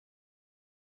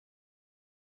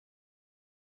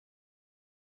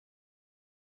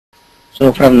So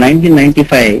from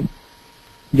 1995,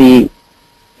 the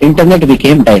internet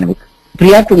became dynamic.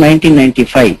 Prior to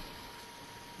 1995,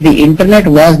 the internet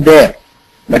was there,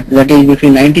 but that is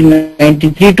between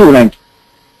 1993 to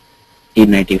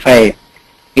 1995,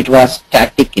 it was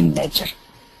static in nature.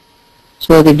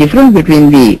 So the difference between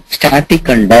the static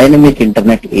and dynamic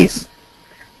internet is,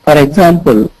 for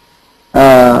example,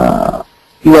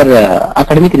 your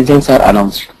academic results are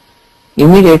announced.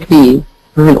 Immediately,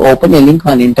 you will open a link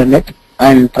on internet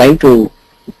and try to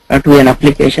an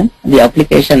application. The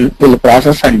application will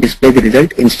process and display the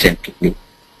result instantly.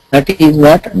 That is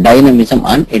what dynamism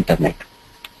on internet.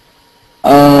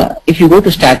 If you go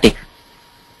to static,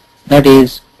 that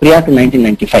is prior to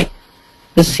 1995,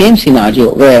 the same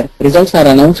scenario where results are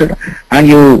announced and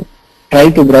you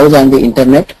try to browse on the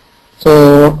internet.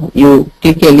 So you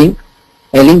click a link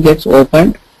gets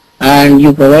opened and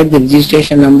you provide the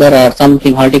registration number or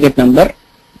something, hall ticket number,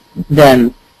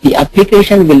 then the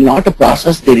application will not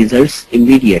process the results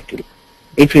immediately.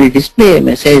 It will display a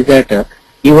message that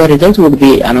your results would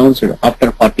be announced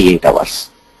after 48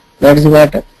 hours. That is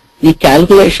what the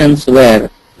calculations were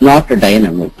not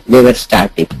dynamic, they were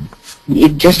static.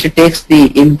 It just takes the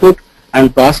input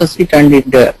and process it and it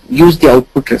gives the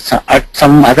output at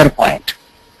some other point.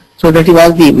 So that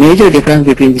was the major difference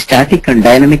between the static and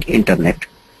dynamic internet.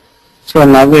 So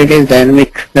nowadays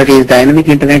dynamic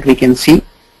internet we can see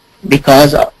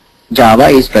because Java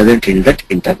is present in that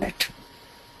internet.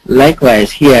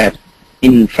 Likewise here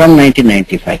from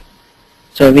 1995.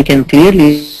 So we can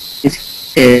clearly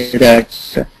say that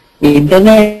the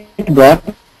internet got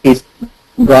its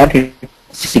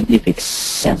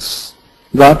significance,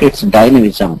 got its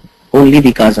dynamism only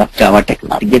because of Java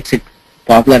technology. It gets its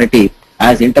popularity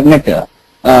as internet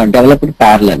developed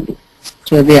parallelly.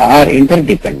 So they are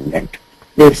interdependent.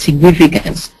 Their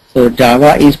significance. So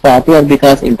Java is popular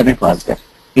because internet was there.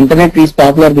 Internet is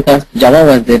popular because Java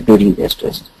was there during those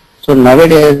days. So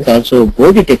nowadays also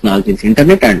both the technologies,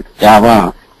 internet and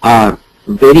Java, are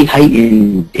very high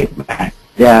in demand.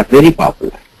 They are very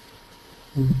popular.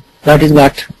 That is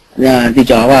what the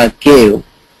Java gave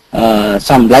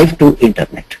some life to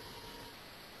internet.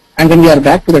 And when we are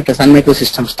back to the Sun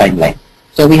Microsystems timeline,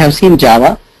 so we have seen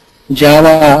Java,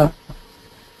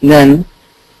 then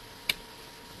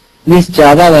this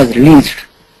Java was released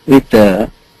with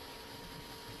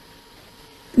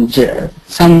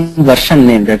some version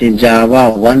name, that is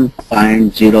Java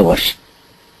 1.0 version.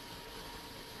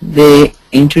 They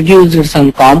introduced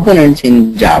some components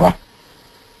in Java.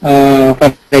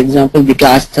 For example, the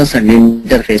classes and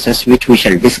interfaces, which we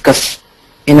shall discuss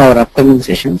in our upcoming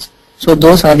sessions. So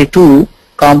those are the two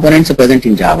components present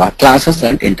in Java, classes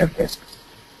and interfaces.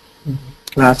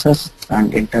 Classes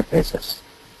and interfaces.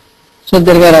 So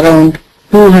there were around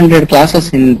 200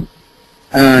 classes in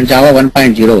Java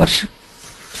 1.0 version.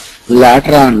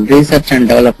 Later on, research and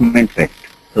development went.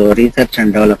 So research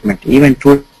and development, even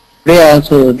today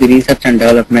also the research and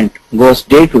development goes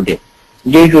day to day.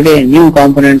 Day to day new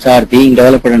components are being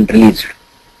developed and released.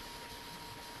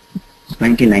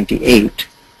 1998,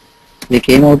 they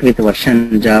came out with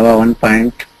version Java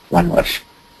 1.1 version.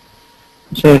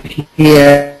 So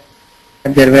here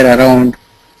there were around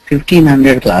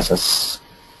 1500 classes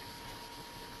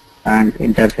and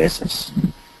interfaces.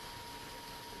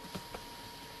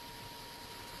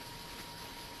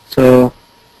 So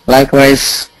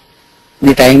likewise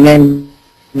the timeline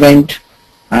went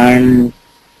and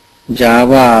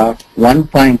Java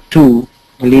 1.2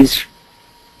 released.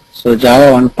 So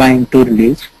Java 1.2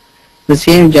 released. The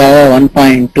same Java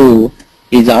 1.2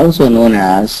 is also known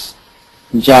as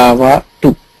Java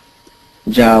 2.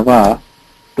 Java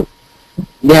 2.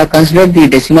 They have considered the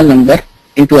decimal number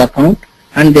into account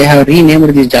and they have renamed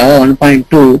this Java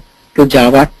 1.2 to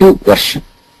Java 2 version.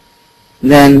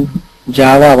 Then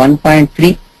Java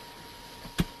 1.3,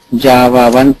 Java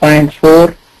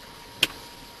 1.4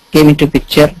 came into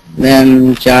picture.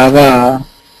 Then Java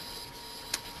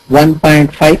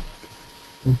 1.5.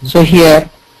 So here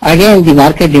again the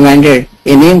market demanded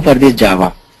a name for this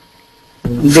Java.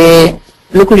 They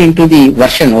looked into the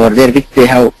version over there which they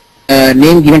have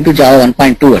name given to Java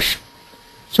 1.2 version.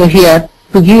 So here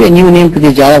to give a new name to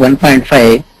the Java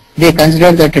 1.5, they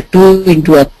considered that 2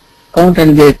 into account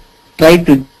and they tried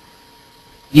to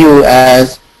give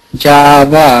as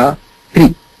Java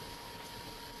 3.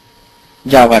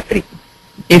 Java 3.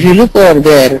 If you look over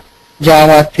there,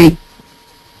 Java 3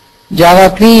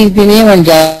 is the name and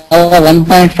Java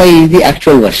 1.5 is the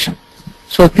actual version.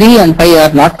 So 3 and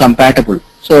 5 are not compatible.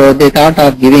 So they thought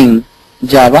of giving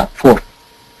Java 4.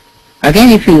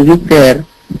 Again if you look there,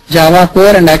 Java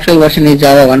 4 and actual version is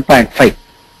Java 1.5.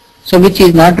 So which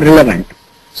is not relevant.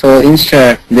 So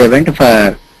instead they went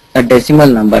for a decimal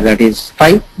number, that is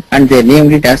 5, and they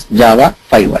named it as Java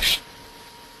 5 version.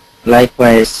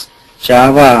 Likewise,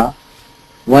 Java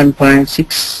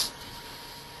 1.6,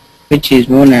 which is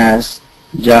known as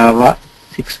Java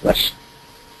 6 version.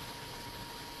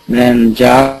 Then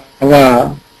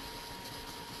Java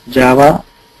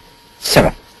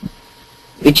 7,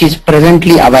 which is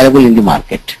presently available in the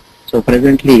market. So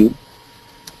presently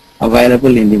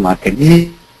available in the market. This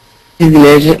is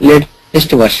the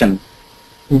latest version.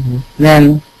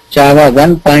 Then Java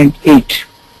 1.8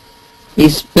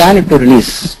 is planned to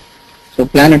release. So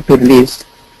planned to release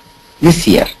this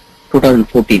year,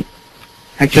 2014.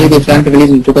 Actually they plan to release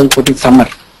in 2014 summer.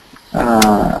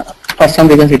 For some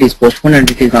reasons it is postponed and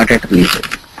it is not yet released.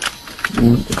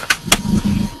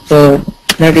 So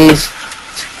that is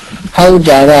how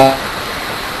Java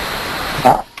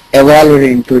evolved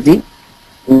into the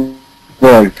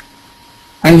world.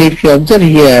 And if you observe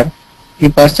here, the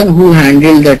person who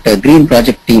handled that green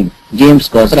project team, James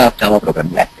Gosser of Java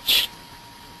programming language.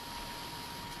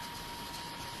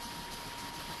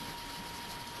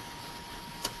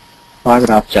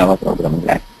 Father of Java programming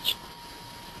language.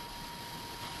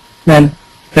 Then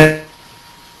let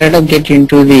us get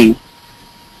into the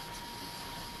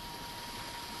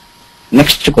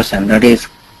next question, that is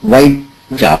why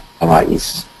Java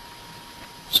is.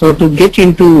 So to get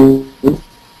into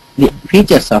the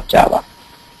features of Java,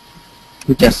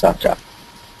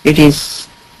 it is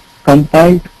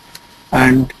compiled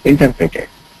and interpreted.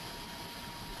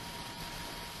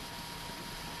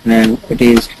 Then it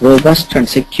is robust and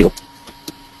secure.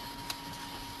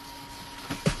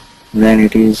 Then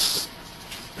it is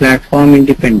platform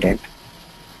independent,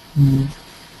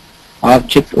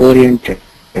 object oriented,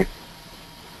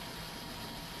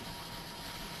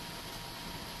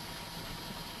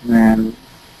 then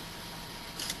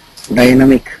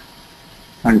dynamic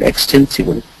and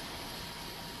extensible.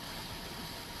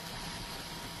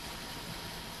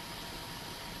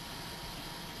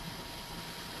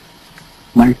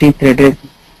 Multi-threaded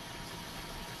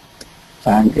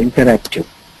and interactive.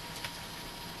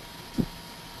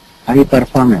 High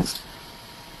performance.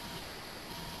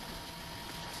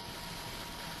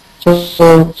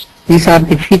 So these are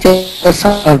the features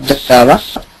of Java.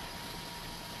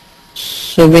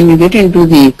 So when you get into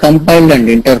the compiled and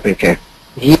interpreted,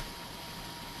 here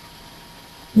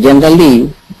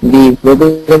generally the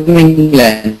programming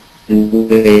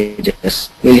languages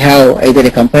will have either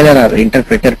a compiler or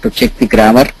interpreter to check the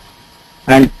grammar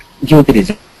and give the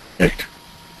result.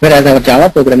 Whereas our Java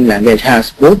programming language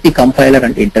has both the compiler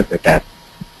and interpreter.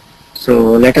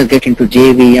 So let us get into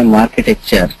JVM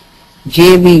architecture.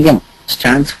 JVM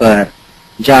stands for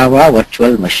Java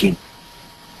Virtual Machine.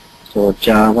 So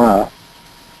Java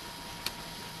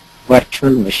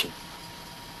Virtual Machine.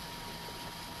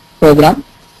 Program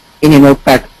in a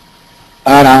notepad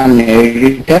or on an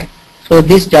editor. So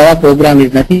this Java program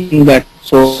is nothing but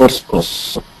source code.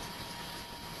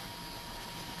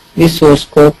 This source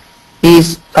code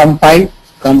is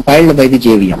compiled by the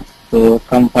JVM. So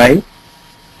compiled,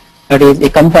 that is a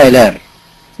compiler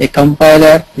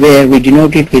where we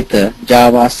denote it with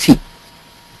Java C.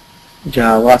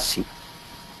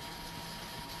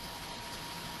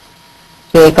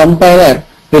 So a compiler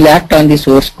will act on the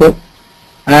source code,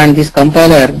 and this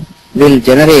compiler will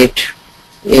generate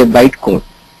a bytecode.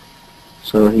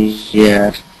 So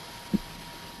here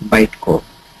bytecode.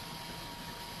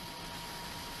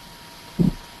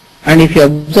 And if you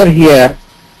observe here,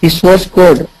 the source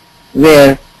code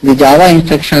where the Java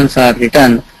instructions are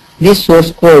written, this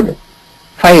source code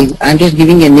file, I am just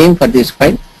giving a name for this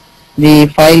file. The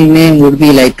file name would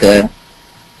be like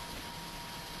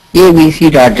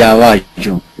abc.java,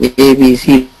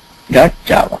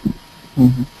 abc.java.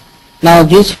 Now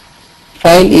this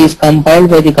file is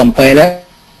compiled by the compiler,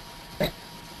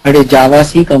 that is Java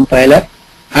C compiler,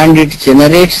 and it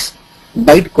generates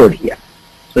bytecode here.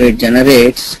 So it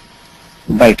generates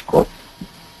bytecode.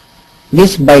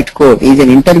 This bytecode is an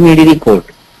intermediary code.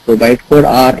 So bytecode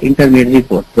or intermediary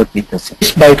code, both mean the same.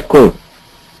 This bytecode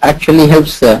actually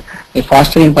helps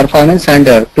faster in performance and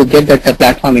to get that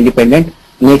platform independent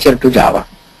nature to Java.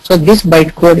 So this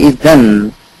bytecode is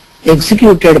then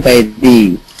executed by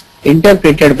the,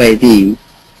 interpreted by the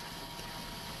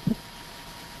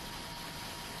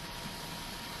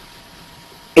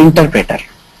interpreter.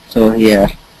 So here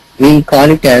we call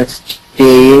it as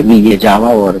JAVA, Java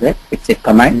over there. It's a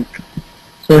command.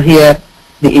 So here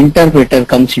the interpreter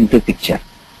comes into picture.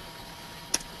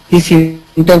 This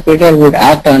interpreter would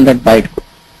act on that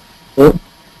bytecode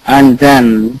and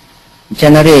then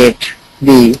generate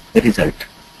the result,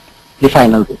 the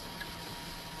final result.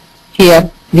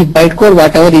 Here the bytecode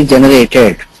whatever is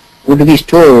generated would be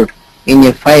stored in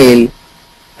a file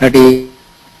that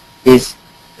is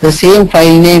the same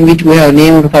file name which we have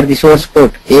named for the source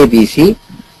code ABC,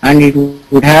 and it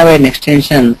would have an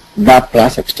extension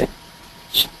 .class extension.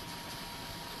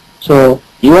 So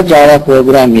your Java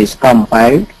program is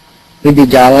compiled with the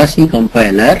Java C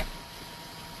compiler,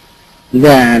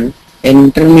 then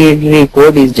intermediary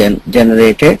code is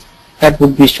generated that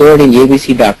would be stored in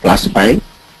abc.class file.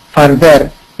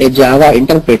 Further, a Java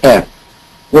interpreter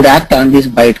would act on this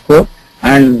bytecode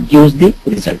and use the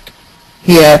result.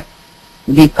 Here,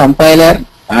 the compiler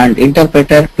and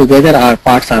interpreter together are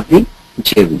parts of the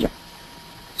JVM.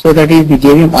 So that is the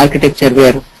JVM architecture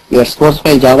where your source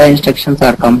file Java instructions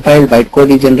are compiled,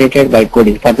 bytecode is generated, bytecode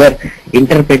is further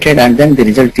interpreted, and then the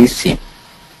result is same.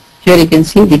 Here you can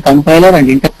see the compiler and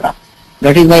interpreter.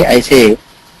 That is why I say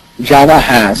Java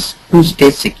has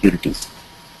two-stage security.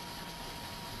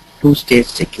 Two-stage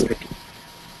security.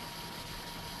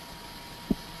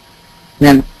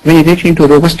 Then when you get into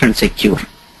robust and secure.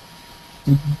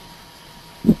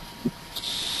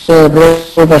 So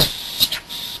robust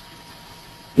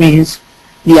means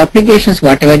the applications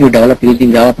whatever you develop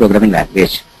using Java programming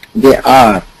language, they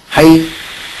are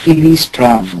highly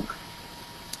strong.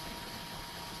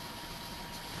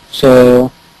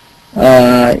 So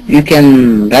you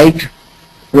can write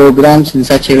programs in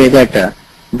such a way that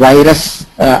virus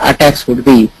attacks would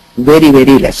be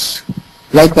very less.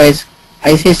 Likewise,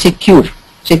 I say secure.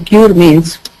 Secure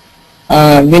means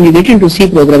when you get into C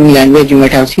programming language, you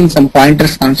might have seen some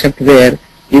pointers concept where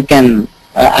you can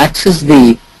access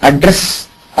the address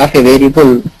of a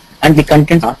variable and the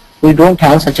content. We don't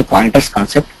have such a pointers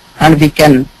concept, and we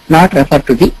can not refer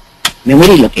to the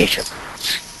memory location.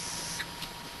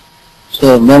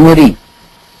 So memory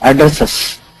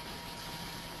addresses.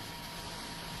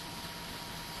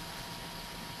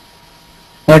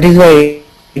 That is why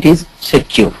it is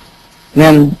secure.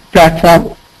 Then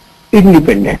platform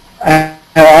independent. I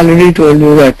have already told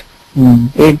you that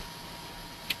it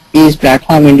is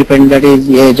platform independent. That is,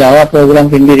 a Java program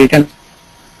can be written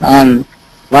on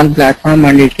one platform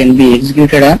and it can be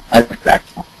executed on other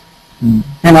platform.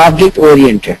 And object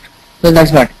oriented. So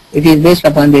that's what it is, based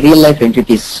upon the real life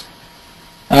entities.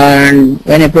 And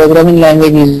when a programming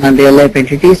language is on real life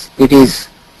entities, it is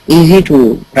easy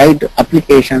to write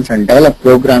applications and develop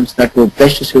programs that would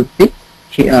best suit the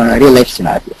real life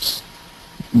scenarios.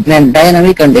 Then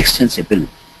dynamic and extensible.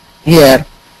 Here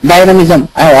dynamism,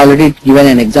 I have already given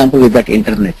an example with that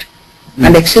internet.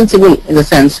 And extensible in the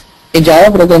sense a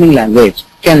Java programming language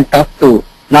can talk to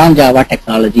non-Java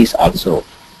technologies also,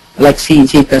 like C,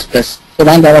 C++. So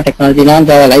non-Java technology,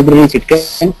 non-Java libraries it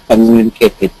can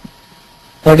communicate with.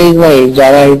 That is why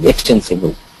Java is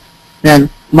extensible. Then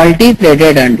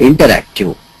multi-threaded and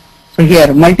interactive. So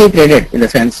here multi-threaded in the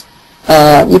sense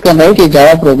you can write a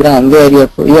Java program where your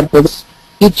program,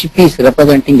 each piece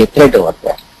representing a thread over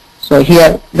there. So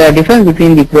here the difference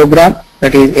between the program,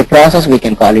 that is a process we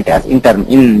can call it as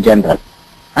in general,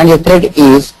 and a thread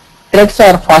is, threads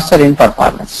are faster in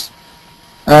performance.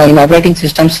 In operating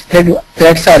systems,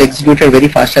 threads are executed very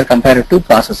faster compared to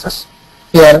processes.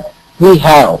 Here we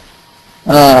have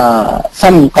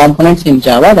some components in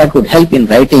Java that would help in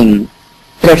writing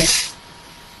threads.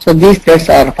 So these threads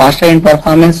are faster in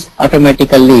performance.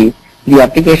 Automatically the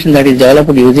application that is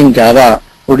developed using Java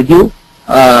would give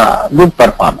good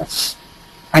performance.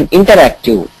 And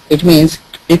interactive, it means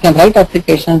you can write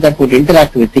applications that would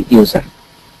interact with the user.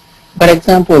 For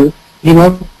example, the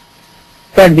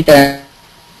notepad which I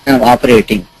am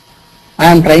operating, I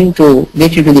am trying to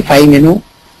get into the file menu,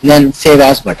 then save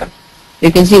as button.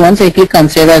 You can see once I click on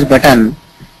save as button,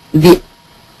 the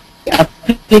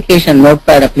application,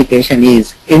 notepad application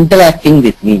is interacting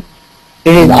with me.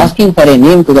 It is asking for a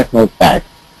name to that notepad.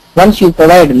 Once you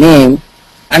provide name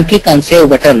and click on save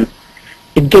button,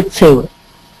 it gets saved.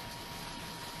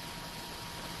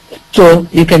 So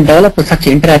you can develop such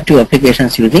interactive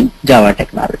applications using Java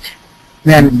technology.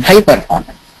 Then high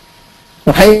performance.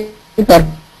 So high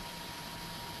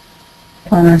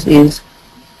performance is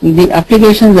the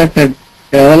applications that are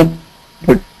developed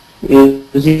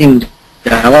using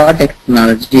Java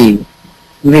technology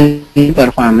will be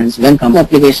performance when come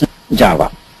application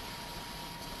Java.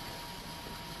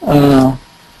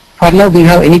 For now, do you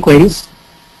have any queries?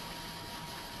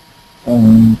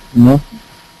 No.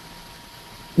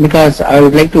 Because I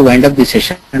would like to wind up the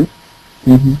session. I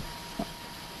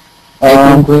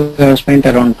think we have spent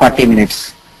around 40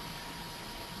 minutes.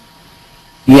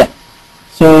 Yeah.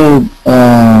 So,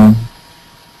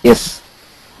 Yes.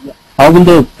 how will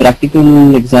the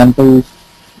practical examples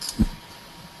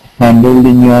handled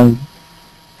in your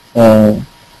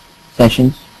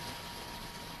sessions?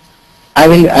 I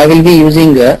will be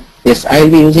using yes, I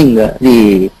will be using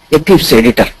the Eclipse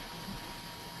editor.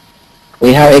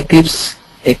 We have Eclipse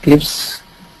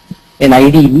an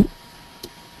IDE,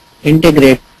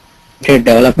 integrated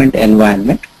development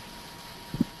environment.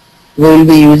 We will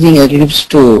be using Eclipse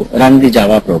to run the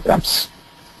Java programs.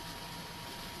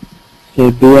 So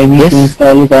do I need to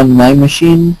install it on my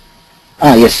machine?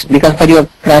 Yes, because for your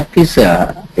practice,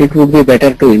 it would be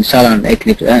better to install on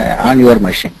Eclipse on your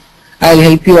machine. I will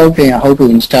help you out how to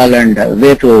install and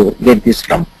where to get this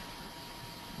from.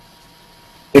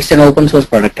 It's an open source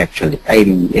product actually,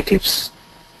 Eclipse.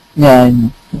 Yeah, I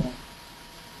know.